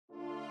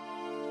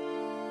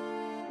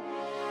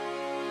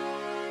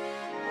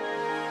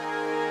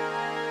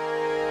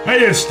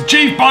Hey, it's the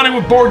Chief Bonnie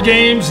with Board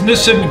Games, and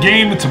this isn't a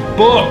game, it's a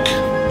book.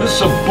 This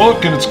is a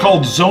book, and it's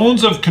called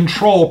Zones of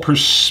Control,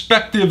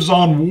 Perspectives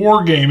on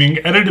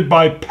Wargaming, edited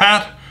by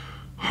Pat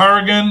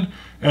Harrigan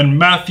and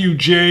Matthew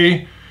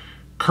J.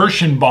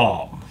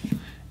 Kirschenbaum.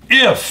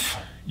 If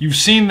you've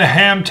seen the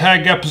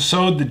HAMTAG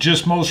episode that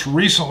just most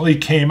recently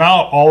came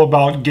out, all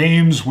about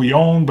games we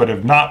own but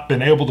have not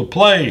been able to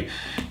play,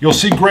 you'll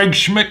see Greg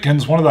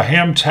Schmidtkins, one of the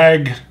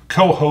HAMTAG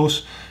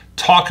co-hosts,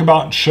 talk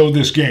about and show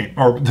this game,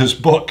 or this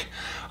book.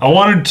 I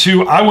went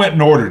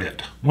and ordered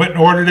it.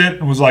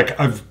 And was like,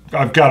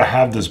 I've got to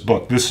have this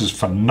book. This is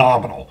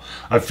phenomenal.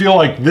 I feel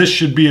like this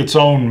should be its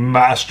own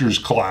master's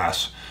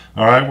class,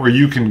 all right, where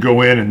you can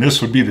go in and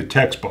this would be the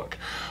textbook.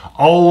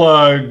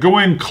 I'll go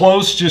in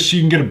close just so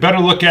you can get a better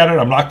look at it.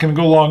 I'm not going to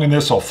go long in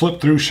this. I'll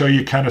flip through, show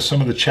you kind of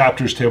some of the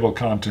chapters, table of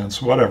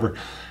contents, whatever.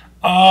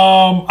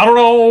 I don't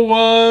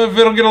know if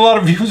it'll get a lot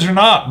of views or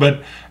not,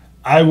 but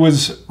I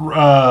was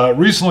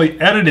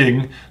recently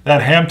editing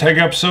that HAMTAG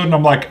episode, and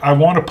I'm like, I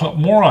want to put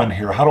more on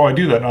here. How do I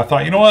do that? And I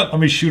thought, you know what? Let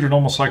me shoot it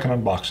almost like an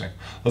unboxing.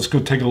 Let's go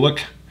take a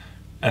look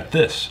at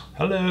this.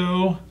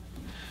 Hello.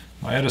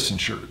 My Edison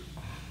shirt.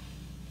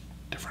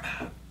 Different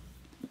hat.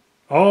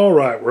 All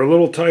right, we're a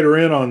little tighter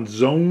in on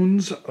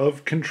Zones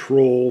of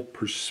Control,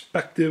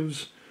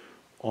 Perspectives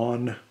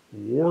on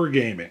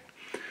Wargaming.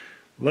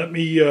 Let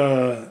me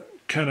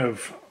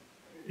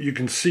you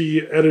can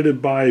see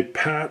edited by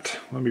Pat,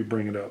 let me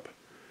bring it up,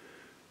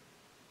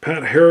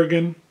 Pat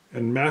Harrigan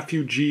and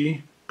Matthew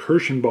G.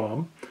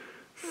 Kirschenbaum,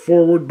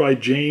 forward by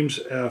James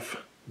F.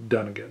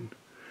 Dunnigan.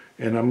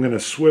 And I'm going to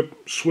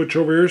switch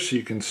over here so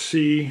you can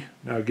see.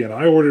 Now again,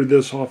 I ordered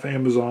this off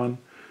Amazon,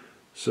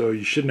 so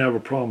you shouldn't have a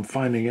problem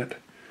finding it.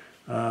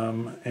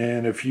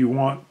 And if you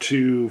want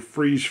to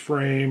freeze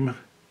frame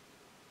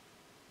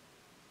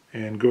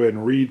and go ahead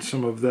and read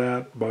some of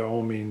that, by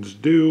all means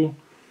do.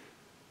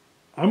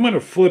 I'm going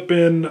to flip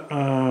in,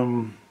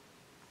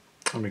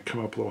 let me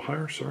come up a little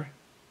higher, sorry.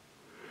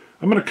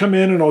 I'm going to come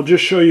in and I'll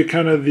just show you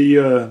kind of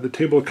the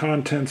table of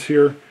contents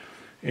here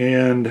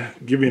and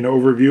give you an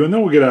overview, and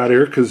then we'll get out of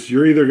here because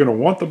you're either going to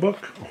want the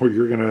book or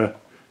you're going to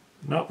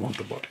not want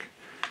the book.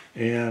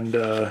 And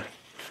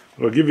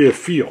it'll give you a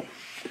feel.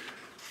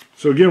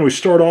 So again, we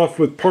start off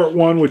with part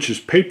one, which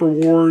is Paper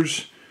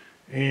Wars.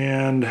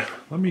 And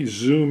let me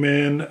zoom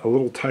in a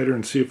little tighter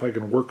and see if I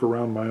can work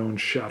around my own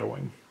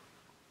shadowing.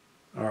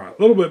 All right,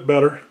 a little bit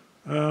better.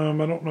 I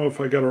don't know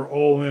if I got her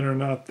all in or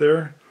not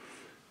there.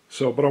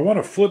 So, but I want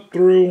to flip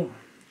through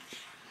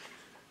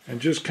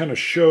and just kind of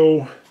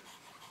show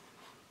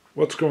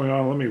what's going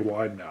on. Let me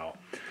widen out.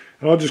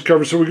 And I'll just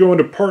cover, so we go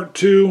into part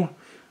two,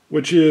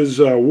 which is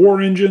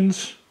war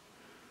engines.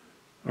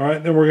 All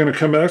right, then we're going to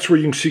come back. That's where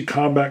you can see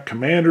combat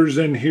commanders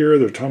in here.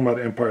 They're talking about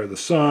Empire of the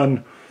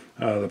Sun,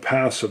 the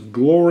Paths of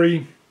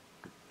Glory.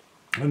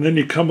 And then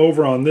you come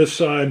over on this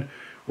side,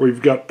 where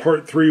you've got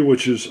part three,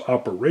 which is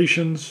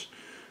operations.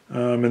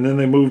 And then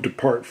they move to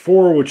part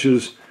four, which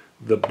is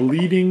the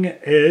bleeding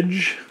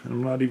edge.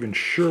 I'm not even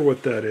sure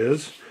what that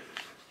is.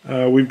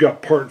 We've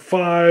got part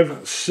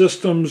five,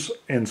 systems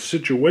and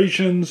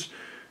situations.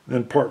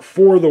 Then part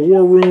four, the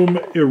war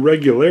room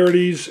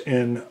irregularities.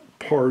 And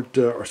part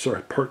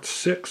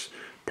six.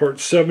 Part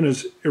seven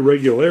is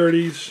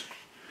irregularities.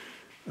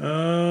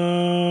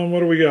 What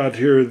do we got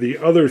here? The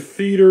other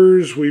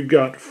theaters. We've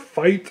got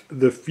Fight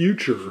the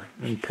Future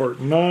in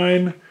part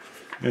 9,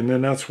 and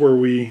then that's where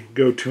we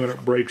go to and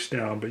it breaks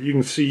down. But you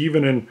can see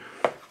even in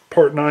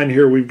part 9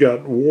 here, we've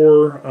got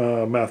war,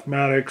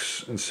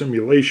 mathematics and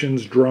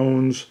simulations,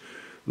 drones,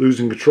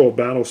 losing control of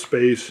battle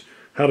space,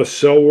 how to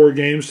sell war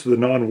games to the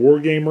non-war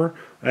gamer.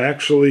 I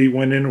actually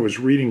went in and was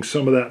reading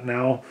some of that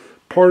now.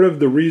 Part of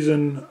the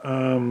reason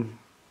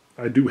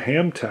I do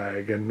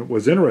HAMTAG and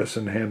was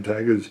interested in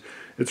HAMTAG is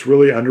it's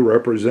really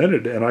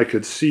underrepresented, and I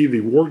could see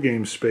the war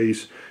game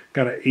space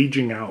kind of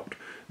aging out.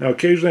 Now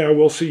occasionally I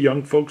will see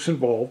young folks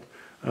involved,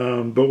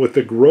 but with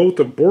the growth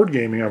of board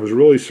gaming, I was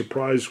really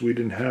surprised we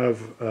didn't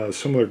have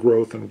similar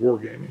growth in war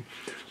gaming.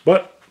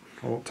 But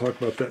I won't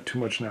talk about that too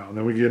much now, and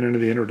then we get into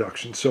the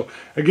introduction. So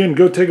again,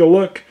 go take a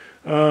look.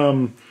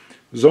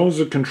 Zones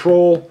of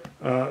Control,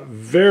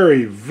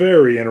 very,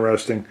 very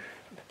interesting,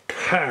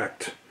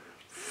 packed,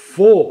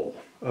 full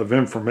of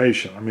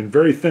information. I mean,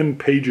 very thin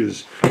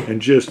pages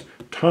and just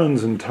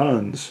tons and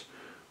tons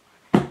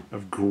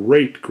of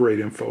great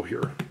info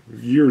here.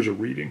 Years of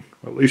reading,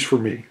 at least for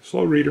me.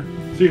 Slow reader.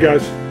 See you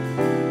guys.